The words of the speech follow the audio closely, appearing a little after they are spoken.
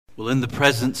Well, in the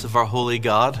presence of our holy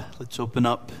God, let's open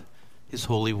up his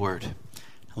holy word.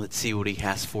 Let's see what he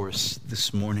has for us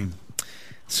this morning.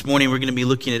 This morning we're going to be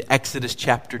looking at Exodus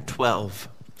chapter 12.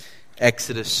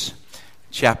 Exodus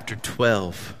chapter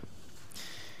 12.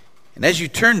 And as you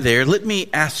turn there, let me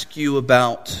ask you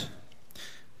about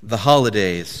the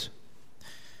holidays.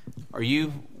 Are you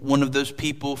one of those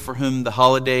people for whom the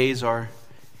holidays are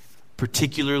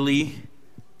particularly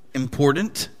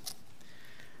important?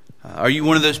 Are you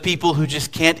one of those people who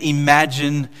just can't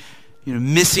imagine,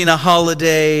 missing a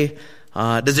holiday?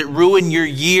 Does it ruin your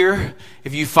year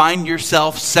if you find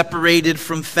yourself separated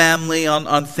from family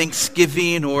on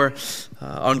Thanksgiving or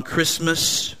on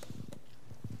Christmas?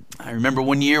 I remember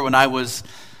one year when I was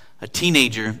a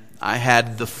teenager, I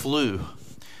had the flu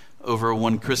over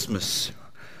one Christmas.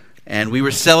 And we were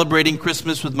celebrating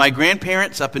Christmas with my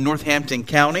grandparents up in Northampton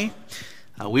County.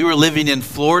 We were living in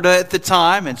Florida at the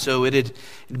time, and so it had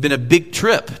been a big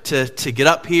trip to get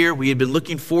up here. We had been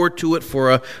looking forward to it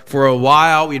for a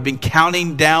while. We had been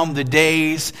counting down the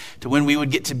days to when we would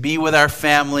get to be with our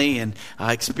family and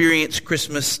experience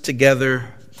Christmas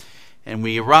together. And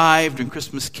we arrived when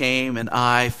Christmas came, and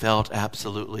I felt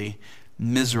absolutely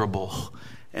miserable.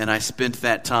 And I spent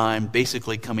that time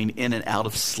basically coming in and out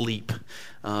of sleep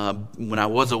when I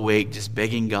was awake, just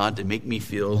begging God to make me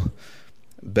feel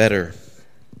better.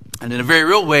 And in a very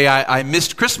real way, I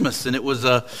missed Christmas, and it was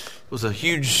a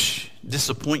huge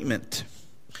disappointment.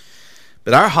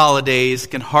 But our holidays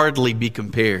can hardly be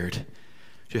compared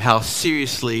to how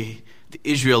seriously the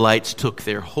Israelites took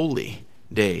their holy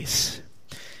days.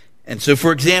 And so,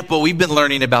 for example, we've been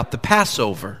learning about the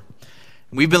Passover.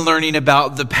 We've been learning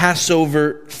about the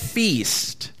Passover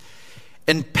feast.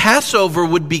 And Passover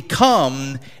would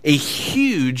become a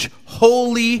huge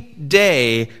holy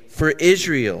day for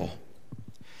Israel.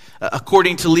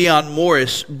 According to Leon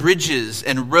Morris, bridges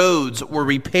and roads were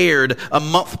repaired a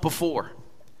month before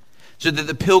so that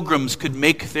the pilgrims could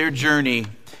make their journey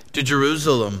to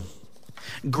Jerusalem.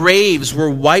 Graves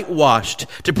were whitewashed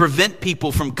to prevent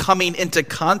people from coming into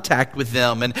contact with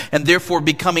them and therefore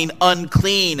becoming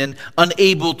unclean and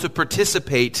unable to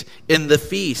participate in the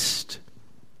feast.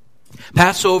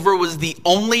 Passover was the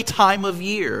only time of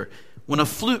year when a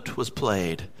flute was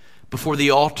played before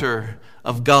the altar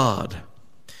of God.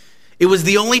 It was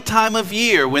the only time of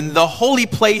year when the holy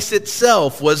place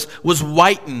itself was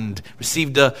whitened,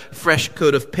 received a fresh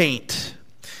coat of paint.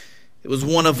 It was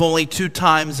one of only 2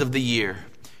 times of the year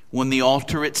when the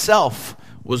altar itself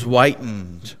was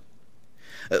whitened.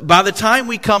 By the time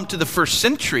we come to the first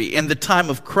century and the time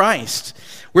of Christ,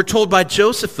 we're told by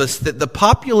Josephus that the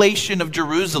population of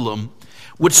Jerusalem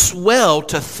would swell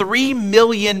to 3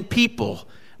 million people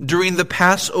during the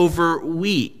Passover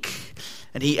week.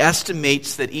 And he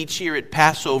estimates that each year at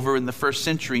Passover in the first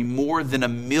century, more than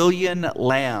 1 million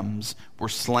lambs were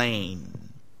slain.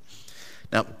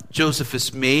 Now,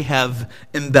 Josephus may have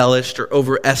embellished or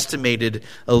overestimated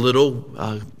a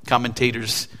little.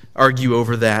 Commentators argue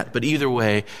over that. But either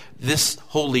way, this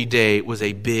holy day was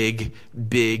a big,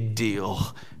 big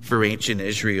deal for ancient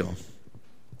Israel.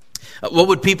 What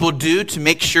would people do to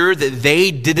make sure that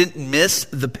they didn't miss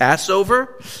the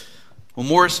Passover? Well,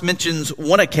 Morris mentions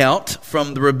one account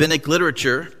from the rabbinic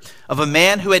literature of a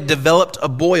man who had developed a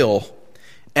boil,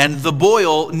 and the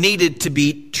boil needed to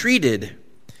be treated.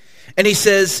 And he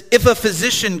says, if a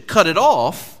physician cut it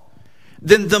off,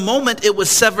 then the moment it was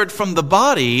severed from the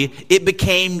body, it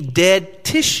became dead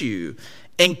tissue,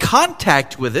 and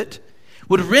contact with it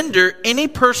would render any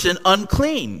person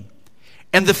unclean.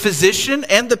 And the physician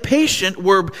and the patient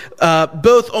were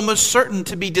both almost certain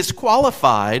to be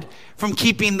disqualified from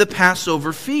keeping the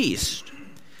Passover feast.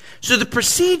 So the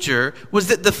procedure was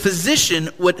that the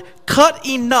physician would cut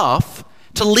enough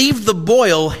to leave the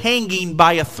boil hanging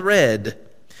by a thread.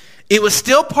 It was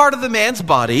still part of the man's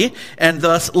body, and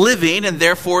thus living and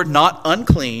therefore not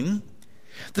unclean.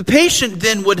 The patient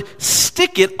then would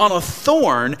stick it on a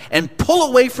thorn and pull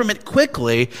away from it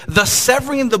quickly, thus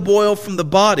severing the boil from the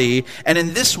body. And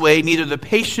in this way, neither the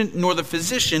patient nor the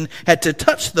physician had to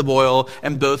touch the boil,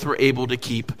 and both were able to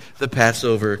keep the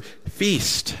Passover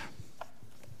feast.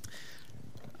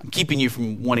 I'm keeping you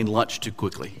from wanting lunch too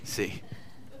quickly, see.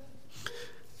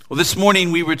 Well, this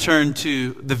morning we return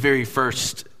to the very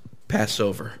first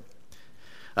Passover.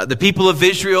 The people of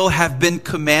Israel have been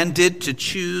commanded to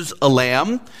choose a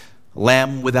lamb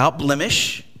without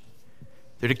blemish.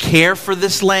 They're to care for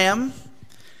this lamb,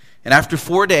 and after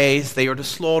 4 days, they are to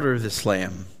slaughter this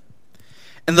lamb.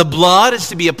 And the blood is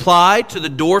to be applied to the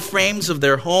door frames of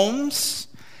their homes,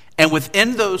 and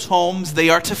within those homes, they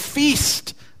are to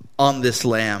feast on this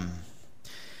lamb.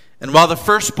 And while the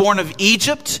firstborn of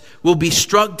Egypt will be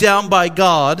struck down by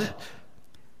God,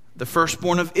 the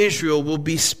firstborn of Israel will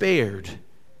be spared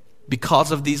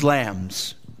because of these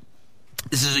lambs.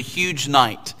 This is a huge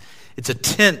night. It's a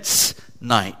tense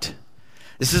night.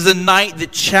 This is a night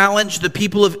that challenged the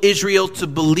people of Israel to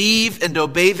believe and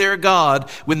obey their God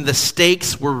when the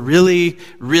stakes were really,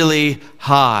 really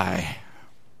high.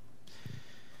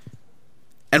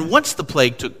 And once the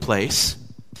plague took place,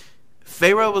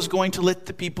 Pharaoh was going to let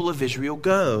the people of Israel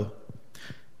go.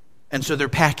 And so they're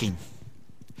packing.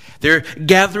 They're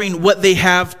gathering what they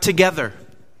have together.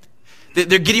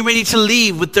 They're getting ready to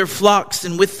leave with their flocks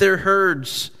and with their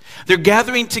herds. They're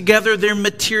gathering together their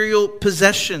material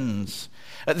possessions.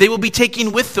 They will be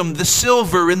taking with them the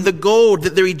silver and the gold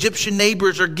that their Egyptian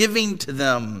neighbors are giving to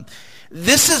them.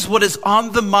 This is what is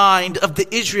on the mind of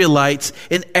the Israelites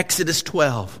in Exodus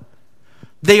 12.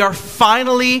 They are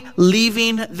finally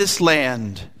leaving this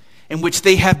land in which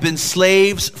they have been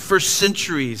slaves for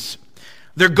centuries.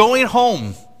 They're going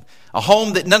home, a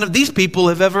home that none of these people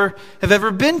have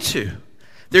ever been to.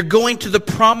 They're going to the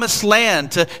promised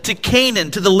land, to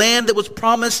Canaan, to the land that was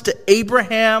promised to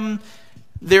Abraham,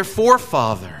 their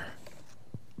forefather.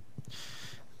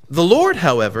 The Lord,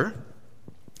 however,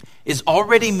 is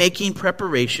already making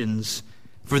preparations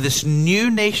for this new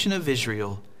nation of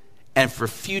Israel and for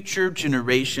future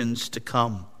generations to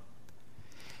come.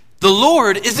 The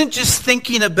Lord isn't just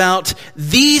thinking about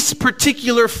these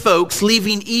particular folks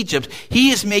leaving Egypt.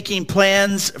 He is making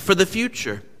plans for the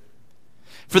future.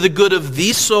 For the good of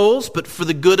these souls, but for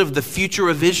the good of the future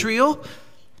of Israel,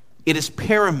 it is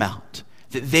paramount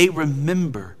that they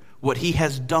remember what He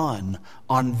has done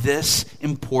on this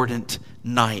important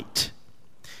night.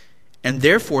 And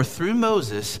therefore, through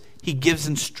Moses, He gives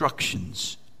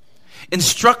instructions.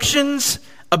 Instructions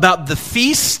about the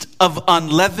Feast of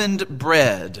Unleavened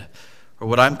Bread, or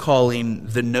what I'm calling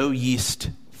the No Yeast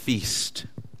Feast.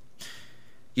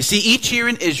 You see, each year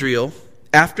in Israel,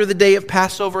 after the day of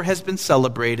Passover has been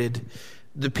celebrated,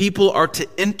 the people are to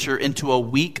enter into a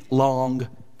week-long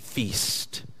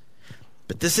feast.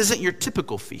 But this isn't your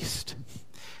typical feast.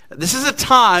 This is a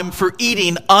time for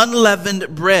eating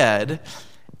unleavened bread,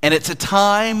 and it's a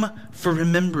time for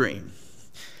remembering.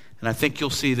 And I think you'll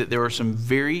see that there are some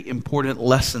very important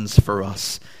lessons for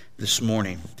us this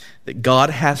morning, that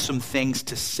God has some things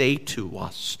to say to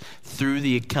us through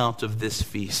the account of this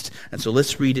feast. And so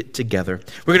let's read it together.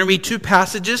 We're going to read two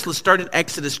passages. Let's start in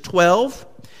Exodus 12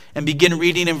 and begin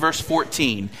reading in verse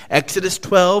 14. Exodus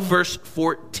 12, verse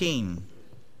 14.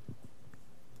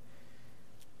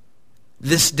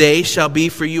 This day shall be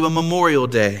for you a memorial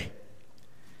day,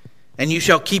 and you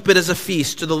shall keep it as a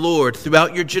feast to the Lord.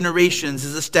 Throughout your generations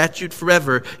as a statute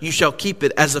forever, you shall keep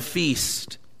it as a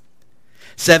feast.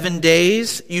 7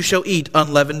 days you shall eat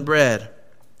unleavened bread.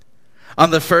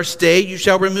 On the first day you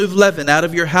shall remove leaven out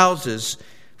of your houses.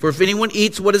 For if anyone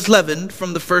eats what is leavened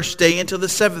from the first day until the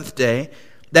seventh day,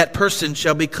 that person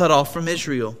shall be cut off from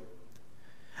Israel.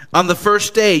 On the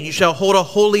first day you shall hold a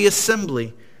holy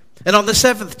assembly, and on the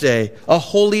seventh day a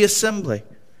holy assembly.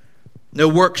 No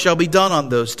work shall be done on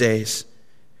those days,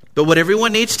 but what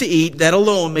everyone needs to eat, that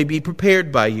alone may be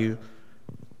prepared by you.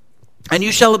 And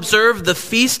you shall observe the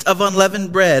feast of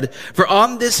unleavened bread, for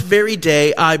on this very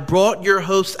day I brought your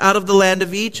hosts out of the land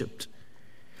of Egypt.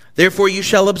 Therefore you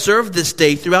shall observe this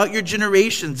day throughout your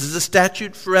generations as a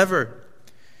statute forever.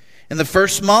 In the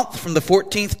first month, from the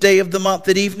 14th day of the month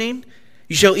at evening,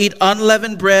 you shall eat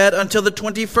unleavened bread until the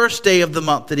 21st day of the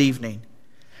month at evening.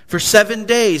 For 7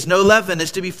 days no leaven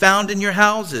is to be found in your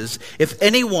houses. If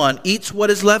anyone eats what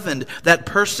is leavened, that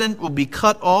person will be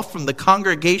cut off from the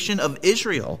congregation of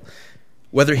Israel,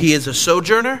 whether he is a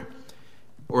sojourner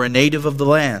or a native of the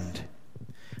land.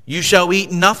 You shall eat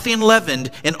nothing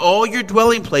leavened. In all your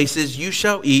dwelling places you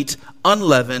shall eat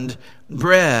unleavened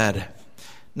bread.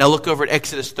 Now look over at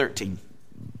Exodus 13.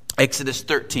 Exodus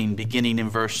 13, beginning in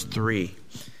verse 3.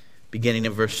 Beginning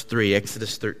in verse 3,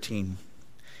 Exodus 13.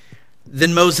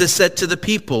 Then Moses said to the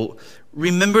people,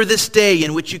 remember this day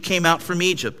in which you came out from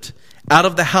Egypt, out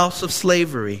of the house of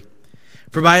slavery.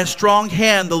 For by a strong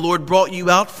hand the Lord brought you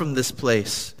out from this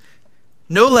place.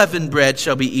 No leavened bread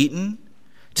shall be eaten.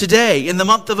 Today, in the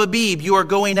month of Abib, you are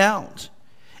going out.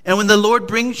 And when the Lord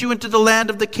brings you into the land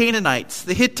of the Canaanites,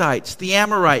 the Hittites, the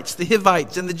Amorites, the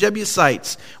Hivites, and the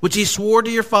Jebusites, which he swore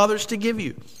to your fathers to give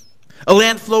you, a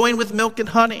land flowing with milk and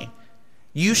honey,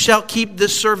 you shall keep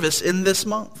this service in this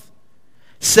month.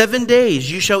 7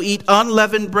 days you shall eat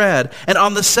unleavened bread, and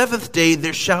on the seventh day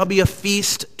there shall be a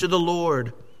feast to the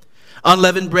Lord.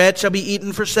 Unleavened bread shall be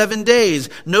eaten for 7 days.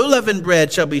 No leavened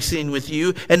bread shall be seen with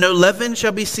you, and no leaven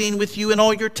shall be seen with you in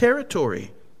all your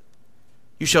territory.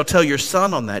 You shall tell your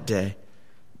son on that day,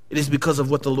 it is because of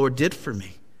what the Lord did for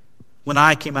me when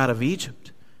I came out of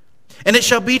Egypt. And it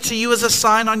shall be to you as a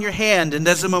sign on your hand and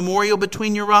as a memorial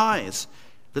between your eyes,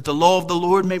 that the law of the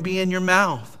Lord may be in your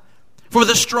mouth. For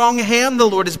with a strong hand the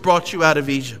Lord has brought you out of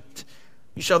Egypt.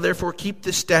 You shall therefore keep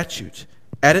this statute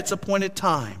at its appointed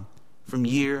time from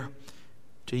year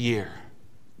to year.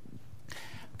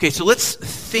 Okay, so let's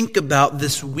think about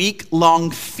this week-long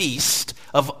feast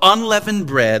of unleavened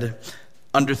bread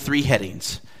under three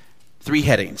headings.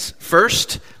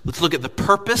 First, let's look at the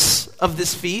purpose of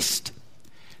this feast.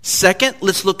 Second,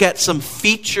 let's look at some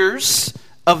features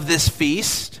of this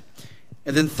feast.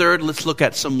 And then third, let's look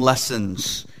at some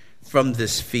lessons from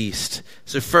this feast.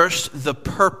 So first, the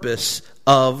purpose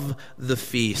of the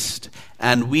feast.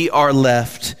 And we are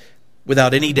left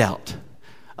without any doubt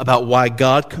about why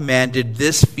God commanded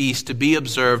this feast to be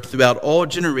observed throughout all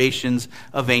generations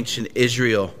of ancient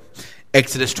Israel.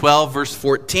 Exodus 12, verse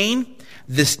 14,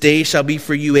 this day shall be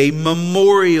for you a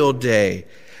memorial day.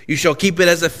 You shall keep it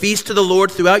as a feast to the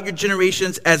Lord throughout your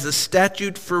generations, as a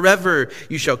statute forever.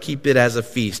 You shall keep it as a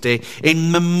feast, a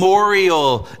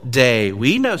memorial day.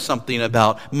 We know something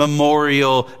about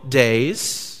memorial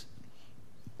days.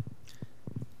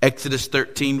 Exodus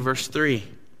 13, verse 3.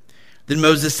 Then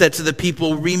Moses said to the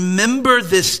people, remember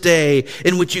this day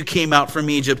in which you came out from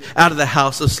Egypt, out of the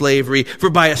house of slavery. For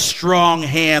by a strong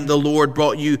hand the Lord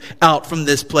brought you out from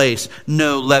this place.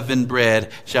 No leavened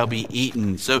bread shall be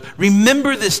eaten. So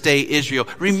remember this day, Israel.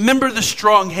 Remember the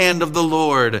strong hand of the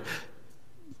Lord.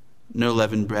 No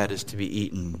leavened bread is to be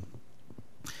eaten.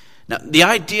 Now, the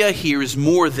idea here is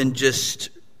more than just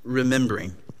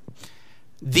remembering.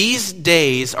 These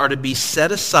days are to be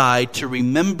set aside to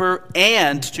remember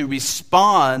and to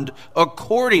respond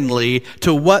accordingly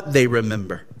to what they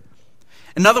remember.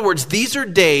 In other words, these are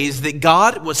days that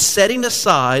God was setting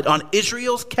aside on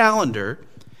Israel's calendar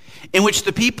in which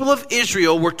the people of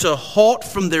Israel were to halt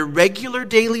from their regular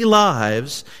daily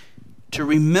lives to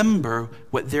remember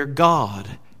what their God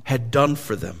had done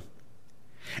for them.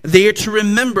 They are to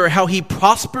remember how he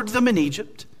prospered them in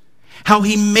Egypt, how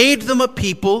he made them a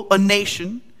people, a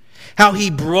nation, how he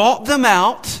brought them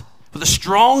out with a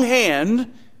strong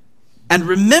hand. And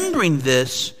remembering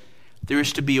this, there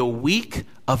is to be a week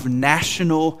of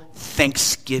national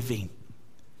thanksgiving.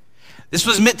 This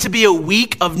was meant to be a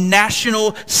week of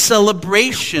national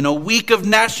celebration, a week of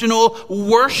national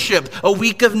worship, a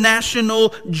week of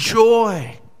national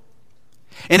joy.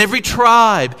 In every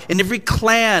tribe, in every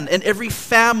clan, in every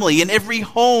family, in every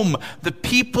home, the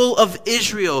people of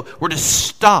Israel were to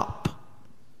stop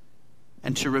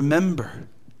and to remember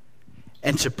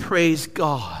and to praise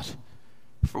God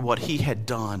for what he had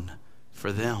done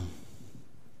for them.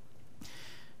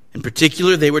 In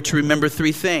particular, they were to remember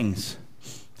three things.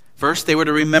 First, they were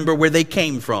to remember where they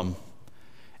came from.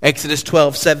 Exodus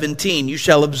 12:17, you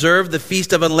shall observe the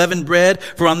feast of unleavened bread,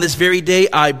 for on this very day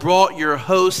I brought your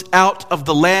hosts out of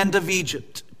the land of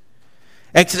Egypt.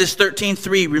 Exodus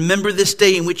 13:3, remember this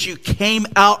day in which you came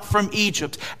out from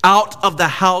Egypt, out of the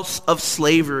house of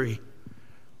slavery.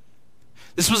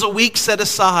 This was a week set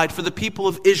aside for the people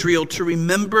of Israel to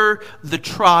remember the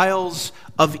trials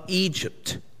of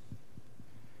Egypt.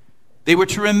 They were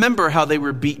to remember how they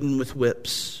were beaten with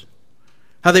whips,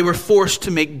 how they were forced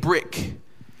to make brick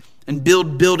and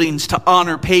build buildings to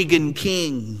honor pagan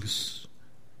kings.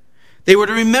 They were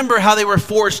to remember how they were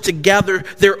forced to gather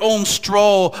their own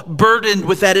straw, burdened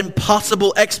with that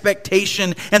impossible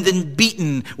expectation, and then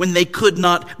beaten when they could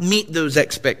not meet those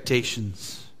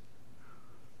expectations.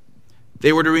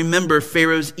 They were to remember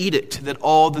Pharaoh's edict that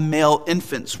all the male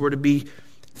infants were to be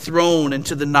thrown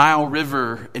into the Nile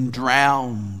River and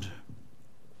drowned.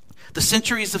 The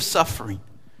centuries of suffering,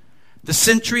 the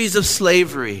centuries of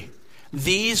slavery,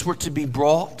 these were to be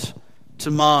brought to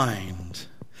mind.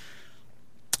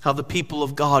 How the people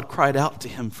of God cried out to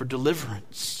him for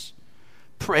deliverance,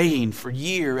 praying for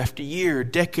year after year,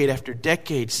 decade after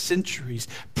decade, centuries,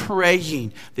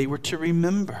 praying. They were to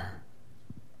remember.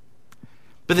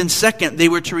 But then second, they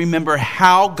were to remember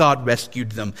how God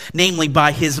rescued them, namely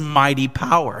by his mighty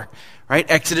power. Right?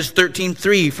 Exodus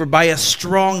 13:3, for by a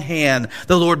strong hand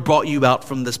the Lord brought you out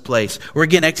from this place. Or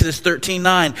again, Exodus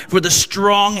 13:9, for the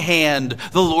strong hand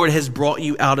the Lord has brought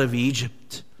you out of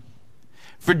Egypt.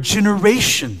 For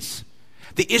generations,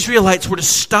 the Israelites were to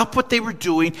stop what they were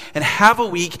doing and have a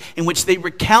week in which they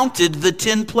recounted the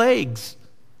 10 plagues.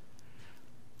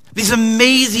 These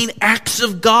amazing acts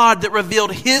of God that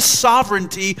revealed his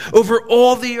sovereignty over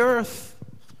all the earth.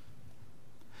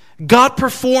 God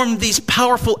performed these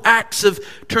powerful acts of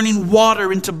turning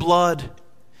water into blood,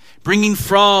 bringing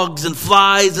frogs and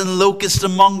flies and locusts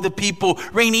among the people,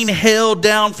 raining hail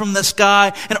down from the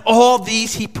sky. And all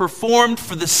these he performed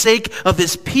for the sake of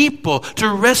his people,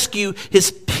 to rescue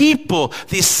his people.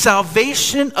 The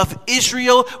salvation of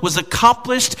Israel was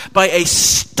accomplished by a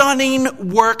stunning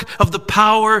work of the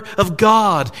power of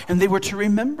God. And they were to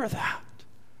remember that.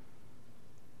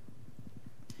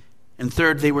 And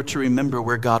third, they were to remember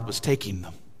where God was taking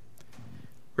them.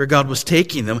 Where God was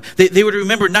taking them. They were to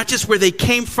remember not just where they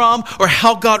came from or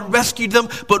how God rescued them,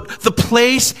 but the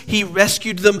place he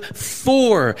rescued them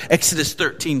for. Exodus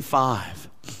 13:5.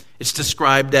 It's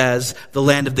described as the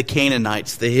land of the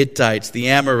Canaanites, the Hittites, the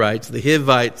Amorites, the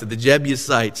Hivites, and the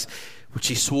Jebusites, which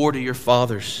he swore to your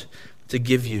fathers to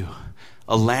give you,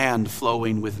 a land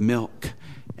flowing with milk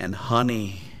and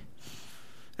honey.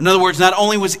 In other words, not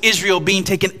only was Israel being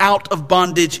taken out of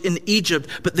bondage in Egypt,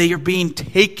 but they are being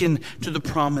taken to the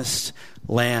promised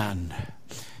land.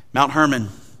 Mount Hermon,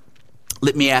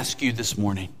 let me ask you this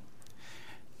morning,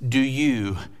 do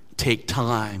you take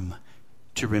time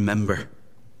to remember?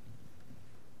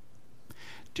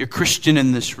 Dear Christian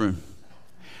in this room,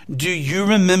 do you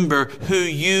remember who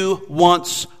you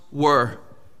once were?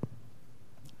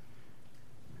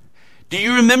 Do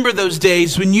you remember those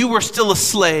days when you were still a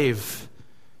slave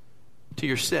to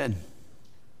your sin?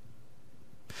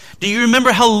 Do you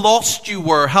remember how lost you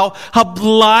were, how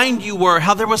blind you were,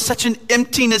 how there was such an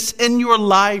emptiness in your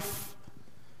life?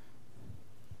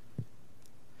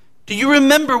 Do you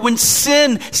remember when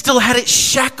sin still had its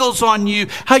shackles on you,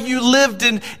 how you lived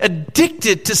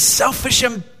addicted to selfish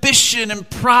ambition and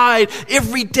pride,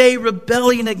 every day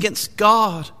rebelling against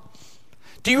God?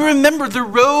 Do you remember the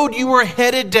road you were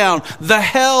headed down, the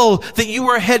hell that you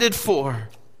were headed for?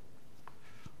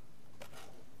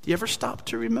 Do you ever stop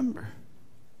to remember?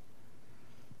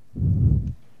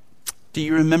 Do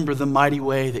you remember the mighty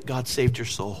way that God saved your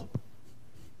soul?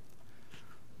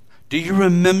 Do you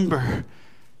remember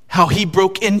how he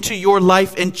broke into your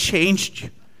life and changed you?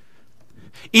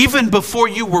 Even before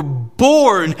you were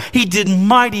born, he did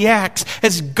mighty acts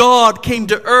as God came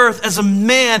to earth as a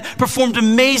man, performed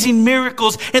amazing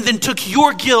miracles, and then took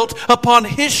your guilt upon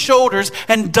his shoulders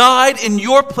and died in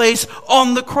your place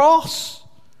on the cross.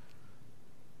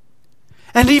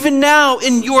 And even now,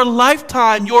 in your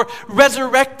lifetime, your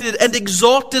resurrected and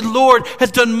exalted Lord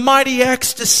has done mighty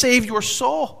acts to save your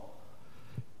soul.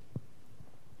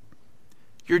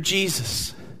 Your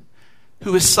Jesus,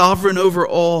 who is sovereign over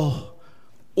all,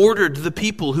 ordered the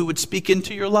people who would speak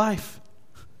into your life.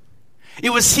 It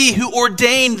was he who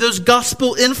ordained those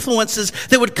gospel influences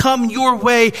that would come your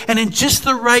way, and in just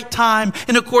the right time,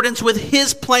 in accordance with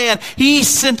his plan, he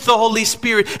sent the Holy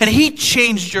Spirit and he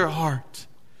changed your heart.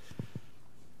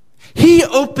 He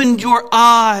opened your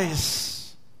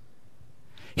eyes.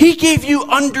 He gave you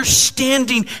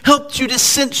understanding, helped you to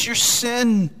sense your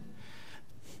sin.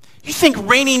 You think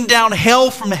raining down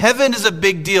hell from heaven is a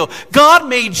big deal? God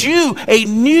made you a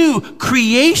new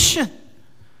creation.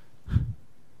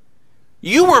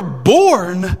 You were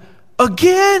born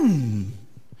again.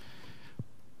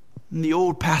 And the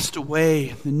old passed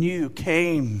away, the new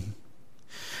came.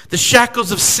 The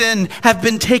shackles of sin have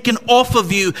been taken off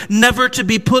of you, never to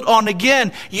be put on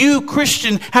again. You,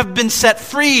 Christian, have been set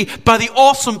free by the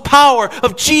awesome power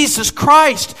of Jesus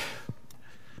Christ.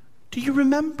 Do you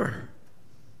remember?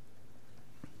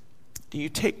 Do you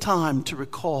take time to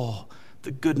recall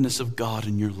the goodness of God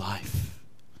in your life?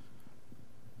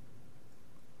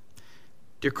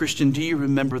 Dear Christian, do you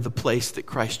remember the place that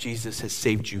Christ Jesus has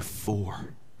saved you for?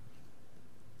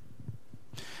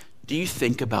 Do you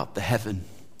think about the heaven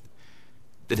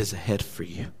that is ahead for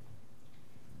you?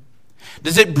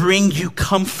 Does it bring you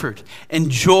comfort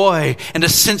and joy and a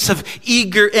sense of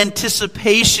eager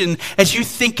anticipation as you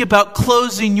think about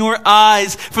closing your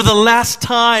eyes for the last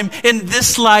time in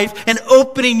this life and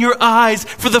opening your eyes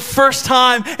for the first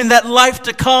time in that life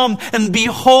to come and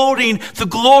beholding the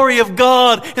glory of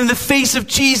God in the face of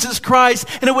Jesus Christ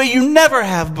in a way you never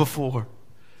have before?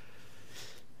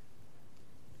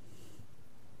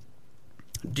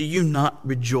 Do you not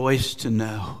rejoice to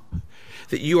know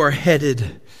that you are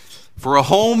headed for a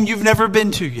home you've never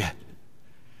been to yet?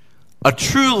 A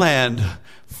true land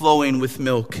flowing with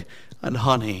milk and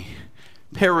honey.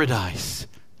 Paradise,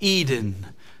 Eden,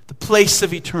 the place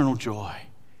of eternal joy.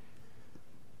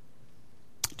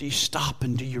 Do you stop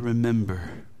and do you remember?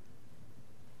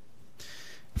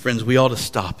 Friends, we ought to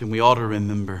stop and we ought to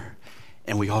remember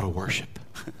and we ought to worship.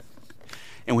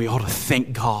 And we ought to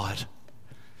thank God.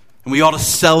 And we ought to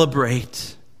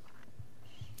celebrate.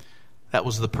 That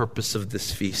was the purpose of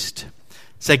this feast.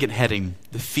 Second heading,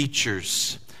 the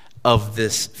features of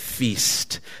this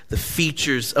feast. The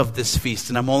features of this feast.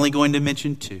 And I'm only going to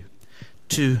mention two.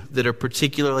 two that are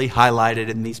particularly highlighted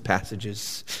in these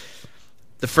passages.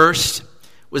 The first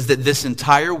was that this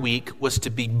entire week was to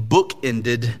be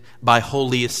bookended by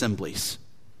holy assemblies.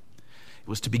 It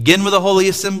was to begin with a holy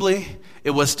assembly.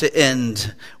 It was to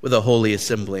end with a holy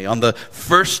assembly. On the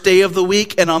first day of the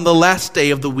week and on the last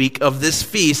day of the week of this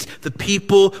feast, the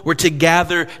people were to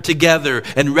gather together,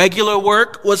 and regular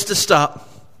work was to stop.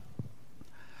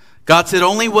 God said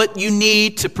only what you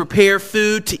need to prepare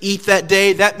food to eat that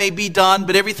day, that may be done,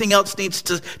 but everything else needs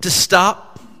to stop.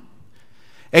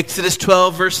 Exodus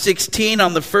 12, verse 16,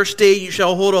 on the first day you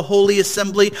shall hold a holy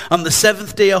assembly. On the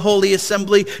seventh day a holy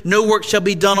assembly. No work shall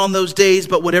be done on those days,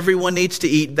 but what everyone needs to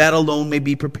eat, that alone may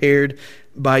be prepared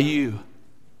by you.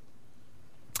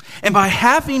 And by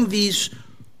having these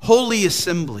holy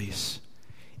assemblies,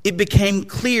 it became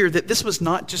clear that this was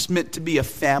not just meant to be a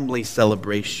family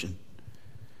celebration.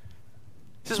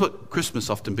 This is what Christmas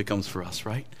often becomes for us,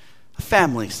 right? A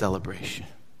family celebration.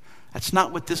 That's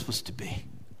not what this was to be.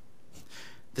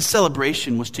 The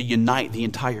celebration was to unite the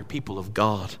entire people of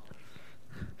God.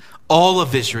 All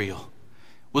of Israel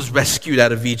was rescued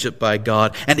out of Egypt by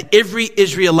God. And every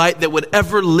Israelite that would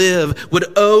ever live would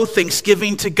owe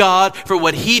thanksgiving to God for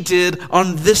what he did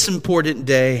on this important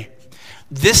day.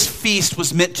 This feast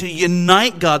was meant to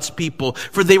unite God's people,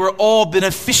 for they were all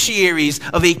beneficiaries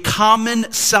of a common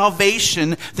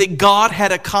salvation that God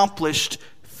had accomplished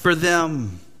for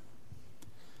them.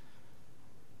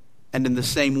 And in the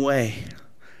same way,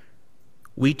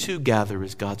 we too gather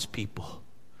as God's people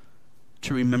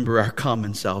to remember our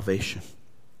common salvation.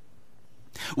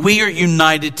 We are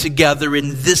united together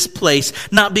in this place,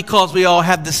 not because we all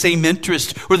have the same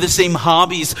interests or the same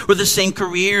hobbies or the same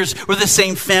careers or the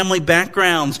same family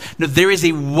backgrounds. No, there is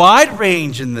a wide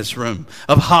range in this room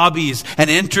of hobbies and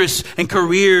interests and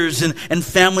careers and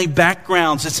family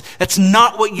backgrounds. That's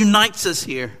not what unites us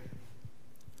here.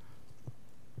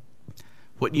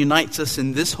 What unites us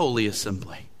in this holy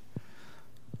assembly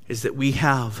is that we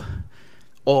have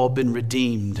all been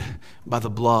redeemed by the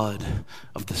blood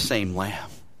of the same Lamb.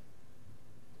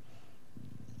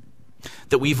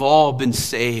 That we've all been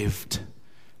saved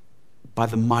by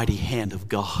the mighty hand of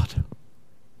God.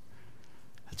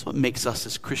 That's what makes us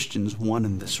as Christians one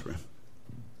in this room.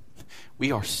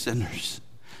 We are sinners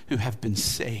who have been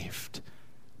saved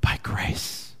by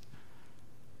grace.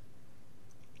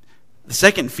 The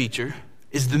second feature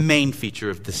is the main feature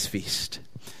of this feast.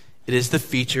 It is the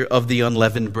feature of the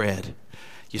unleavened bread.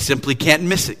 You simply can't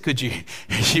miss it, could you?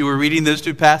 As you were reading those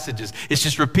two passages, it's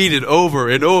just repeated over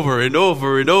and over and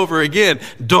over and over again.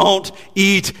 Don't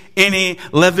eat any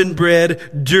leavened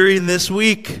bread during this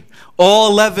week.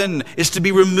 All leaven is to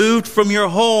be removed from your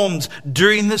homes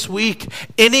during this week.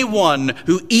 Anyone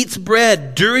who eats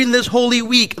bread during this holy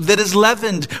week that is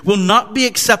leavened will not be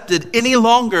accepted any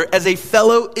longer as a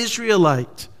fellow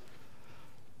Israelite.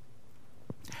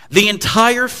 The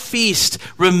entire feast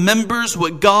remembers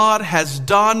what God has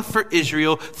done for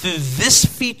Israel through this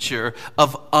feature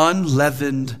of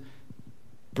unleavened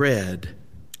bread.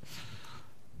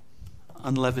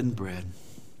 Unleavened bread.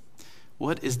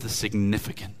 What is the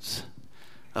significance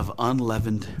of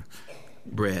unleavened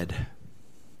bread?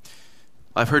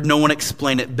 I've heard no one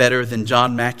explain it better than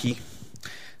John Mackey.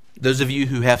 Those of you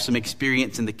who have some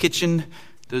experience in the kitchen,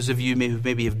 those of you who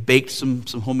maybe have baked some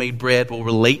homemade bread will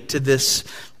relate to this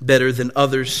better than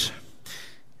others.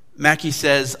 Mackey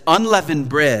says, unleavened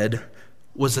bread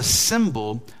was a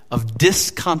symbol of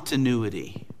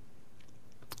discontinuity.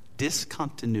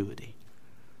 Discontinuity.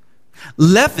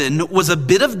 Leaven was a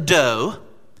bit of dough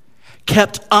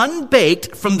kept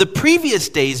unbaked from the previous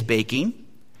day's baking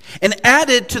and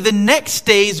added to the next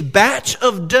day's batch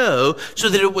of dough so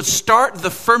that it would start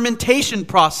the fermentation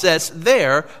process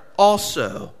there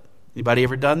also. Anybody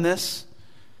ever done this?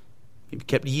 You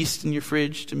kept yeast in your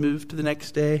fridge to move to the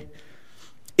next day?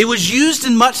 It was used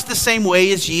in much the same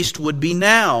way as yeast would be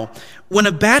now. When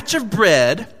a batch of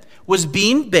bread was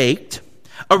being baked,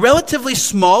 a relatively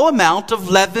small amount of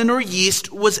leaven or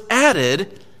yeast was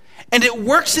added, and it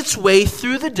works its way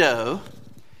through the dough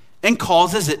and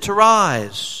causes it to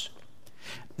rise.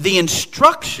 The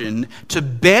instruction to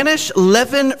banish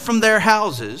leaven from their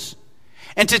houses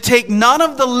and to take none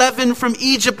of the leaven from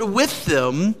Egypt with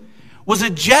them was a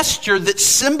gesture that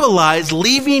symbolized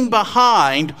leaving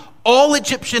behind all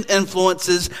Egyptian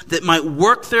influences that might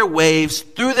work their ways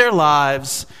through their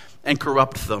lives and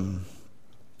corrupt them.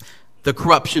 The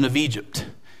corruption of Egypt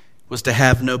was to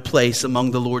have no place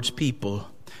among the Lord's people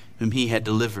whom he had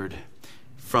delivered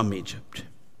from Egypt.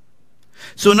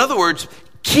 So in other words,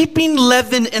 keeping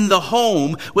leaven in the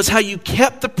home was how you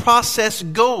kept the process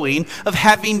going of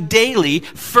having daily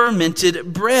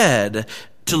fermented bread.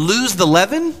 To lose the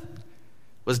leaven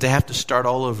was to have to start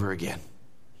all over again.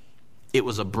 It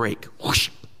was a break. Whoosh,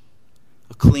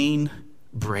 a clean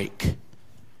break.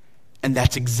 And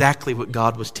that's exactly what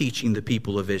God was teaching the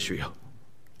people of Israel.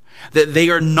 That they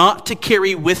are not to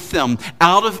carry with them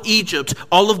out of Egypt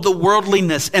all of the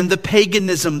worldliness and the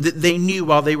paganism that they knew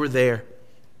while they were there.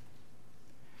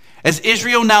 As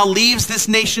Israel now leaves this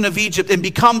nation of Egypt and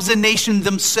becomes a nation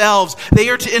themselves, they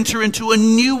are to enter into a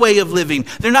new way of living.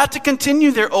 They're not to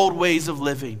continue their old ways of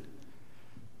living.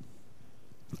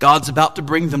 God's about to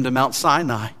bring them to Mount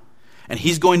Sinai, and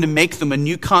he's going to make them a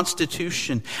new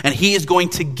constitution, and he is going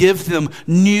to give them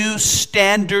new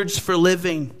standards for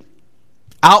living.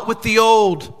 Out with the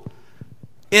old,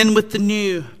 in with the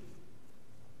new.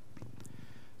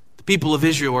 The people of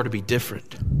Israel are to be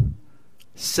different,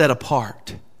 set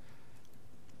apart,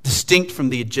 distinct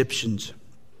from the Egyptians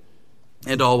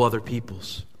and all other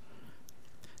peoples.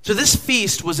 So this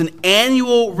feast was an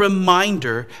annual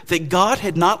reminder that God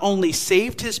had not only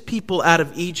saved his people out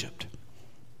of Egypt,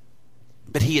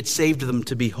 but he had saved them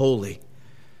to be holy.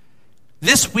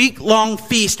 This week-long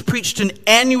feast preached an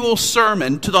annual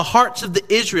sermon to the hearts of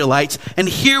the Israelites, and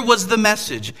here was the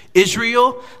message.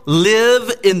 Israel,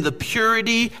 live in the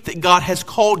purity that God has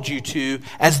called you to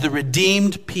as the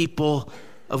redeemed people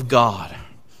of God.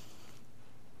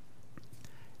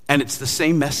 And it's the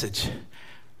same message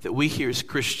that we hear as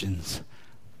Christians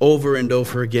over and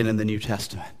over again in the New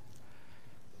Testament.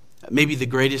 Maybe the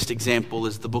greatest example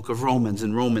is the book of Romans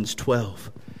in Romans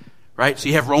 12. Right? So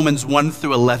you have Romans 1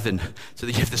 through 11. So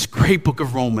you have this great book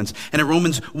of Romans. And in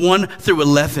Romans 1 through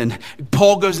 11,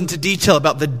 Paul goes into detail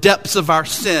about the depths of our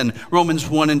sin. Romans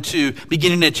 1 and 2,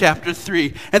 beginning at chapter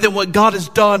 3. And then what God has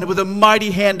done with a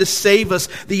mighty hand to save us.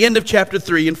 The end of chapter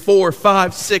 3 and 4,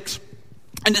 5, 6,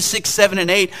 and to 6, 7,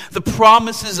 and 8. The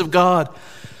promises of God.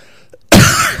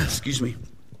 Excuse me.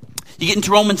 You get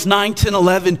into Romans 9, 10,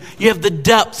 11. You have the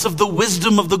depths of the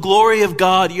wisdom of the glory of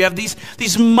God. You have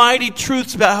these mighty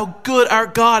truths about how good our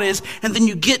God is. And then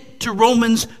you get to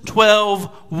Romans 12,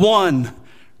 1.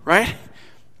 Right?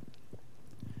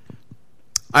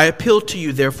 I appeal to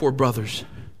you, therefore, brothers,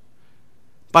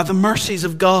 by the mercies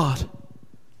of God,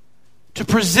 to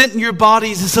present your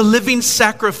bodies as a living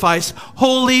sacrifice,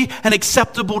 holy and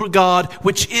acceptable to God,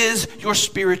 which is your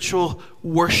spiritual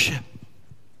worship.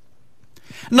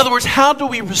 In other words, how do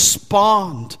we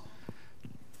respond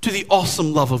to the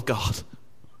awesome love of God?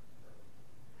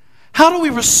 How do we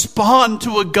respond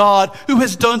to a God who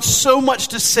has done so much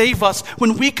to save us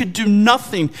when we could do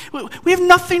nothing? We have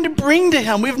nothing to bring to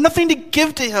him. We have nothing to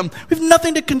give to him. We have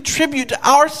nothing to contribute to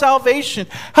our salvation.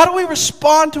 How do we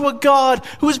respond to a God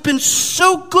who has been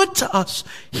so good to us?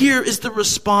 Here is the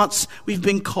response we've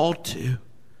been called to.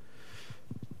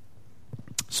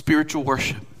 Spiritual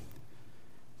worship,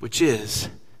 which is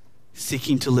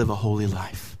seeking to live a holy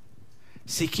life,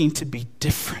 seeking to be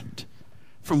different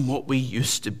from what we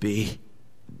used to be.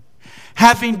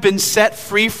 Having been set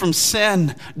free from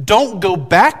sin, don't go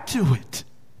back to it.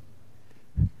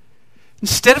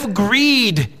 Instead of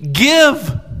greed,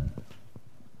 give.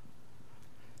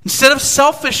 Instead of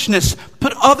selfishness,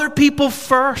 put other people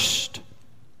first.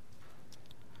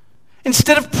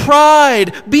 Instead of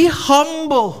pride, be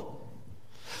humble.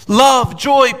 Love,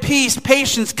 joy, peace,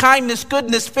 patience, kindness,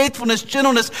 goodness, faithfulness,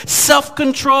 gentleness,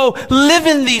 self-control. Live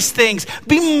in these things.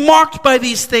 Be marked by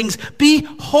these things. Be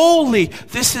holy.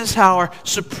 This is our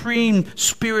supreme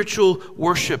spiritual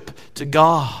worship to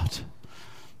God.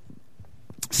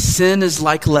 Sin is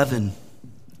like leaven.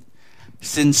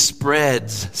 Sin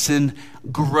spreads. Sin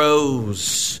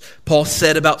grows. Paul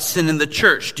said about sin in the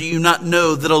church, do you not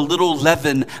know that a little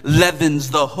leaven leavens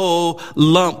the whole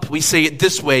lump? We say it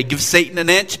this way, give Satan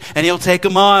an inch and he'll take a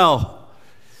mile.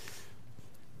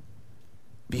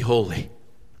 Be holy,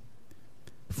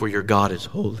 for your God is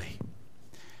holy,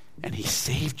 and he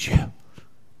saved you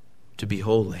to be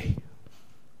holy.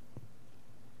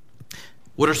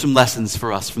 What are some lessons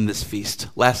for us from this feast?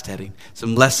 Last heading,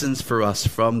 some lessons for us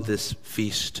from this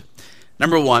feast.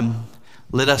 Number one,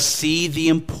 let us see the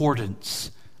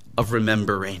importance of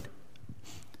remembering.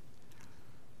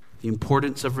 The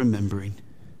importance of remembering.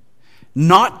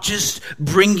 Not just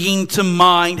bringing to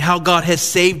mind how God has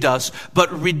saved us,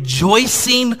 but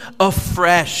rejoicing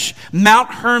afresh.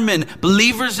 Mount Hermon,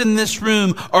 believers in this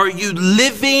room, are you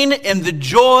living in the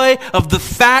joy of the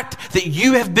fact that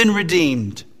you have been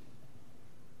redeemed?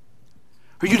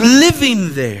 Are you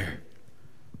living there?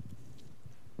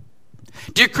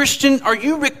 Dear Christian, are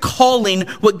you recalling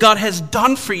what God has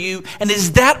done for you? And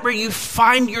is that where you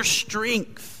find your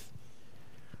strength?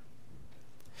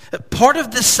 Part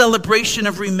of this celebration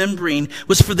of remembering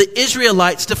was for the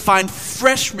Israelites to find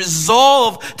fresh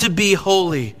resolve to be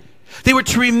holy. They were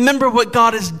to remember what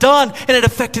God has done, and it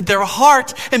affected their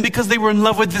heart. And because they were in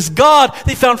love with this God,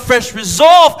 they found fresh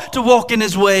resolve to walk in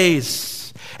his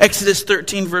ways. Exodus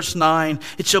 13, verse 9,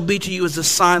 it shall be to you as a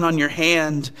sign on your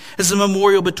hand, as a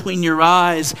memorial between your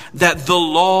eyes, that the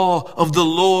law of the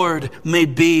Lord may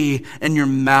be in your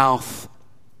mouth.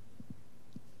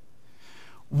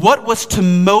 What was to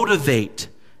motivate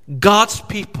God's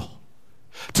people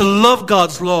to love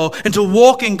God's law and to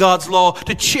walk in God's law,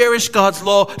 to cherish God's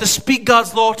law, to speak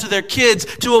God's law to their kids,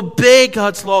 to obey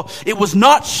God's law? It was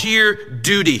not sheer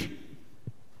duty.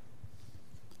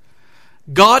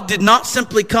 God did not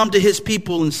simply come to his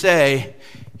people and say,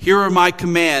 here are my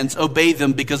commands, obey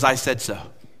them because I said so.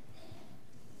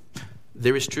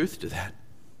 There is truth to that.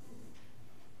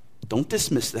 Don't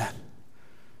dismiss that.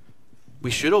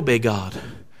 We should obey God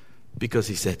because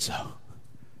he said so.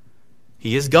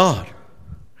 He is God.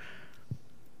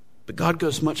 But God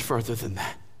goes much further than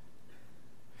that.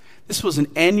 This was an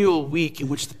annual week in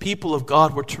which the people of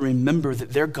God were to remember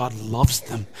that their God loves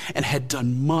them and had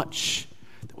done much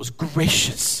that was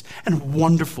gracious and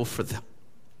wonderful for them.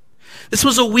 This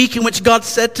was a week in which God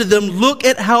said to them, look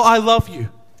at how I love you.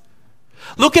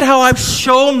 Look at how I've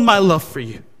shown my love for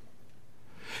you.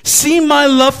 See my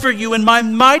love for you and my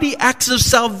mighty acts of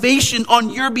salvation on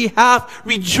your behalf.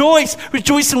 Rejoice.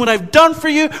 Rejoice in what I've done for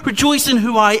you. Rejoice in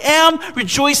who I am.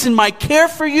 Rejoice in my care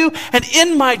for you and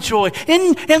in my joy.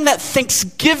 In that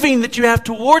thanksgiving that you have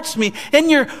towards me.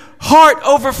 In your heart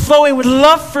overflowing with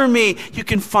love for me. You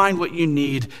can find what you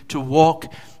need to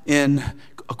walk in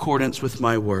accordance with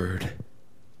my word.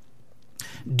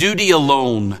 Duty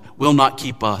alone will not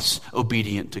keep us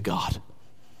obedient to God.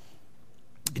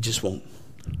 It just won't.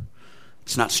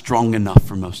 It's not strong enough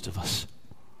for most of us.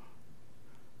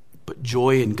 But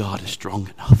joy in God is strong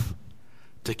enough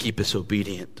to keep us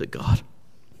obedient to God.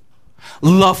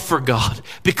 Love for God,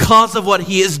 because of what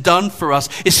he has done for us,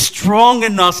 is strong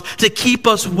enough to keep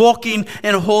us walking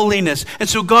in holiness. And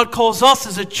so God calls us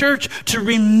as a church to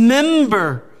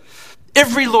remember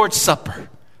every Lord's Supper.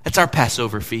 That's our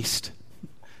Passover feast.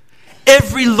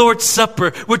 Every Lord's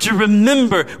Supper, we're to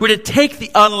remember, we're to take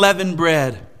the unleavened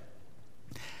bread.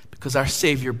 Because our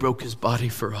Savior broke his body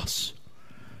for us.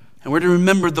 And we're to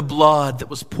remember the blood that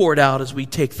was poured out as we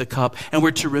take the cup. And we're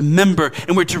to remember,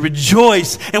 and we're to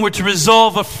rejoice, and we're to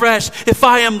resolve afresh. If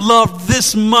I am loved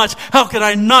this much, how can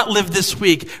I not live this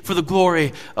week for the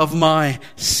glory of my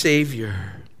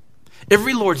Savior?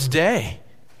 Every Lord's Day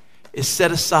is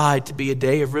set aside to be a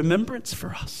day of remembrance for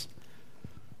us.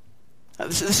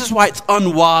 This is why it's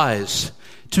unwise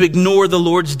to ignore the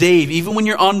Lord's Day, even when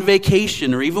you're on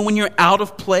vacation or even when you're out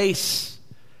of place.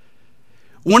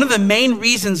 One of the main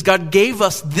reasons God gave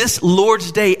us this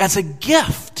Lord's Day as a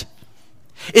gift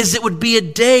is it would be a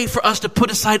day for us to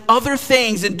put aside other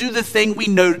things and do the thing we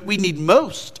know we need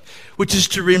most, which is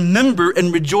to remember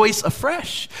and rejoice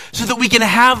afresh so that we can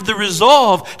have the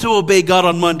resolve to obey God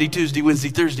on Monday, Tuesday, Wednesday,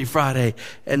 Thursday, Friday,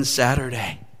 and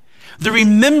Saturday. The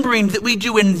remembering that we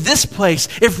do in this place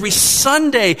every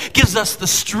Sunday gives us the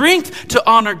strength to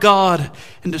honor God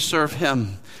and to serve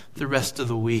him the rest of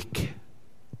the week.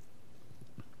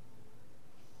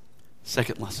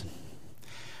 Second lesson.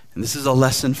 And this is a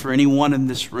lesson for anyone in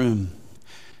this room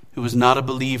who is not a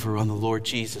believer on the Lord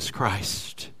Jesus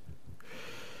Christ.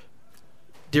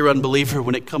 Dear unbeliever,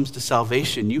 when it comes to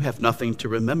salvation, you have nothing to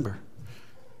remember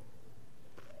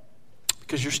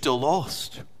because you're still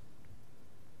lost.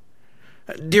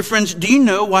 Dear friends, do you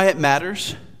know why it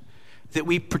matters that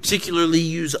we particularly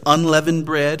use unleavened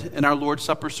bread in our Lord's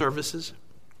Supper services?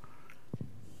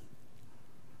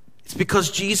 It's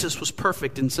because Jesus was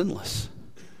perfect and sinless.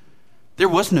 There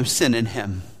was no sin in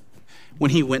him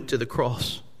when he went to the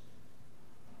cross.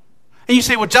 And you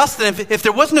say, well, Justin, if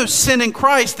there was no sin in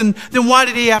Christ, then why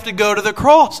did he have to go to the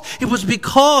cross? It was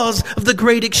because of the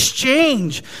great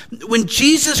exchange. When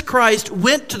Jesus Christ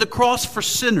went to the cross for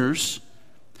sinners,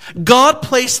 God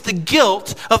placed the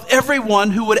guilt of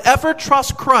everyone who would ever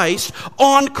trust Christ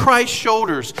on Christ's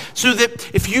shoulders. So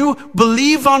that if you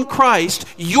believe on Christ,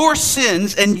 your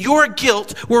sins and your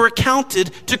guilt were accounted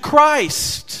to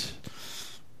Christ.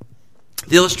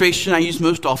 The illustration I use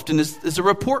most often is a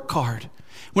report card.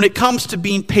 When it comes to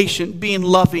being patient, being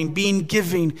loving, being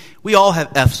giving, we all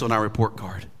have F's on our report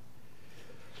card.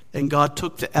 And God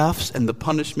took the F's and the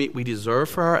punishment we deserve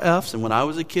for our F's. And when I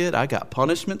was a kid, I got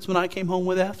punishments when I came home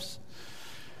with F's.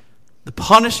 The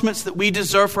punishments that we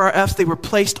deserve for our F's, they were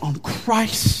placed on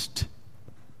Christ.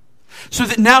 So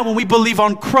that now when we believe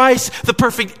on Christ, the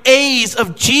perfect A's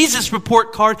of Jesus'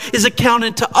 report card is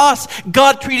accounted to us.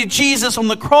 God treated Jesus on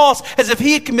the cross as if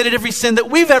he had committed every sin that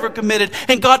we've ever committed.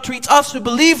 And God treats us who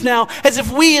believe now as if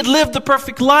we had lived the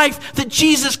perfect life that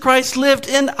Jesus Christ lived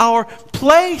in our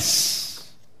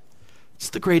place.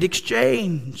 It's the great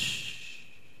exchange.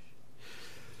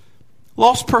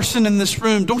 Lost person in this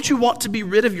room, don't you want to be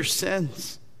rid of your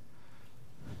sins?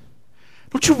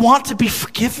 Don't you want to be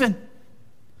forgiven?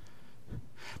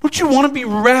 Don't you want to be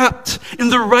wrapped in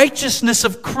the righteousness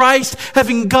of Christ,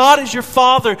 having God as your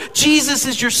Father, Jesus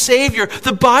is your Savior,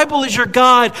 the Bible is your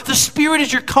guide, the Spirit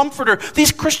is your comforter,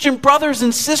 these Christian brothers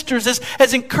and sisters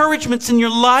as encouragements in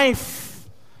your life?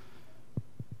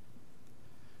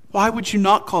 Why would you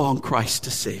not call on Christ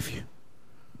to save you?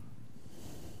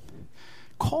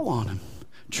 Call on him.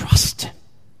 Trust him.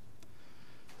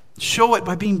 Show it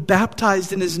by being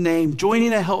baptized in his name,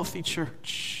 joining a healthy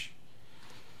church.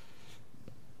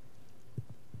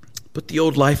 Put the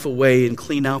old life away and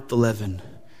clean out the leaven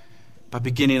by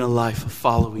beginning a life of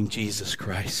following Jesus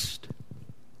Christ.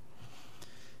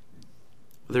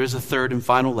 There is a third and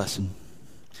final lesson.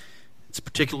 It's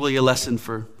particularly a lesson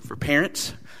for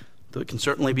parents, though it can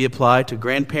certainly be applied to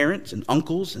grandparents and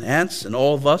uncles and aunts and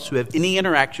all of us who have any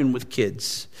interaction with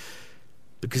kids.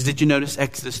 Because did you notice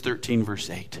Exodus 13 verse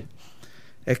 8?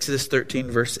 Exodus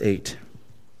 13 verse 8.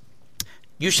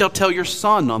 You shall tell your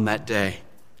son on that day,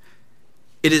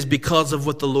 it is because of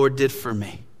what the Lord did for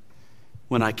me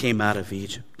when I came out of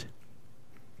Egypt.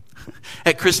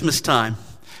 At Christmas time,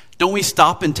 don't we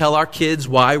stop and tell our kids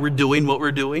why we're doing what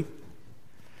we're doing?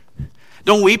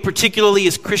 Don't we, particularly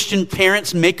as Christian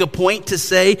parents, make a point to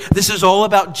say this is all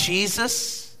about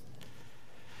Jesus?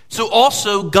 So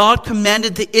also, God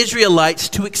commanded the Israelites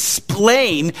to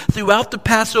explain throughout the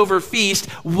Passover feast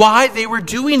why they were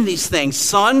doing these things.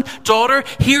 Son, daughter,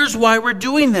 here's why we're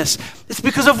doing this. It's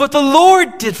because of what the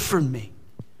Lord did for me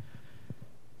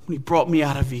when he brought me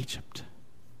out of Egypt.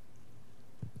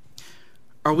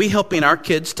 Are we helping our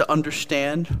kids to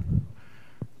understand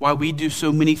why we do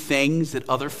so many things that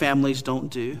other families don't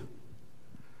do?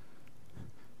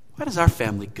 Why does our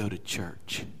family go to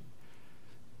church?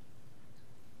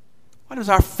 Why does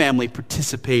our family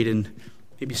participate in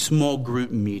maybe small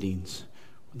group meetings,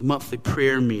 or the monthly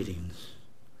prayer meetings?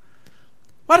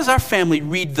 Why does our family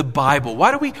read the Bible?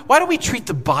 Why do we treat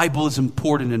the Bible as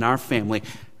important in our family?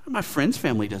 My friend's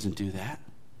family doesn't do that.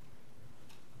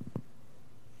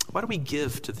 Why do we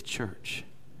give to the church?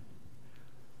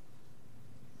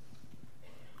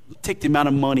 Take the amount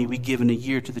of money we give in a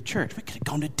year to the church. We could have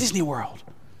gone to Disney World.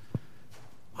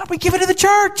 Why do we give it to the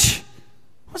church?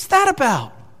 What's that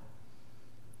about?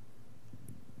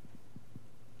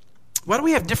 Why do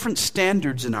we have different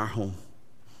standards in our home?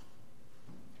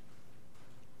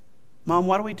 Mom,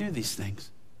 why do we do these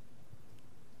things?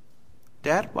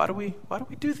 Dad, why do we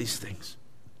do these things?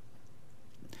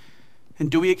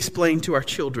 And do we explain to our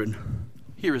children,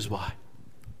 here is why.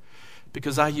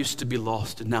 Because I used to be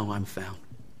lost and now I'm found.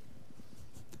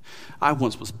 I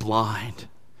once was blind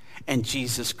and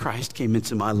Jesus Christ came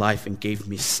into my life and gave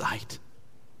me sight.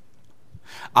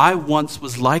 I once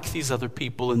was like these other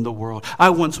people in the world. I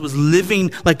once was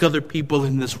living like other people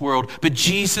in this world. But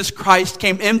Jesus Christ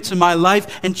came into my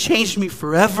life and changed me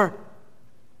forever.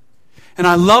 And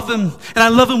I love him. And I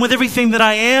love him with everything that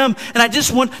I am. And I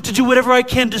just want to do whatever I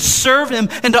can to serve him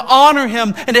and to honor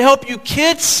him and to help you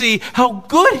kids see how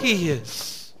good he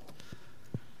is.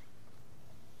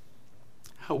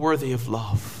 How worthy of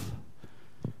love.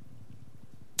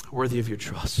 How worthy of your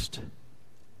trust.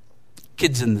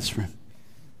 Kids in this room.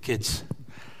 Kids,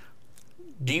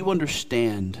 do you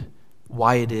understand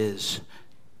why it is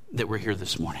that we're here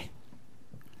this morning?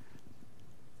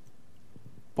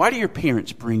 Why do your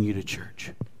parents bring you to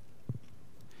church?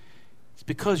 It's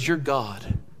because your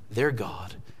God, their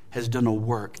God, has done a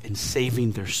work in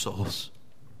saving their souls.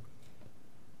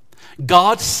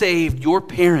 God saved your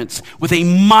parents with a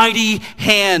mighty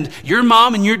hand. Your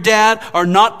mom and your dad are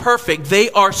not perfect. They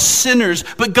are sinners,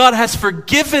 but God has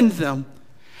forgiven them.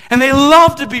 And they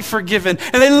love to be forgiven.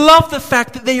 And they love the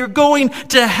fact that they are going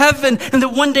to heaven and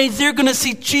that one day they're going to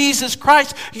see Jesus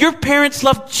Christ. Your parents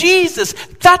love Jesus.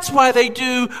 That's why they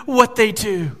do what they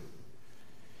do.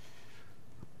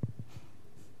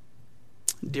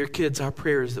 Dear kids, our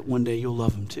prayer is that one day you'll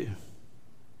love him too.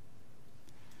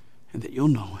 And that you'll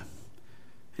know him.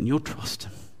 And you'll trust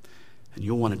him. And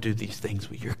you'll want to do these things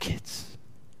with your kids.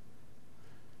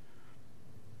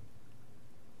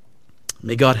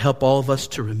 May God help all of us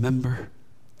to remember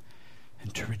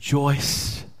and to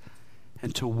rejoice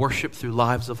and to worship through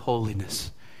lives of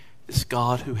holiness this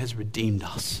God who has redeemed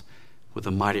us with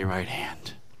a mighty right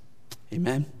hand.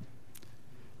 Amen.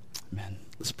 Amen.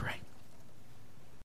 Let's pray.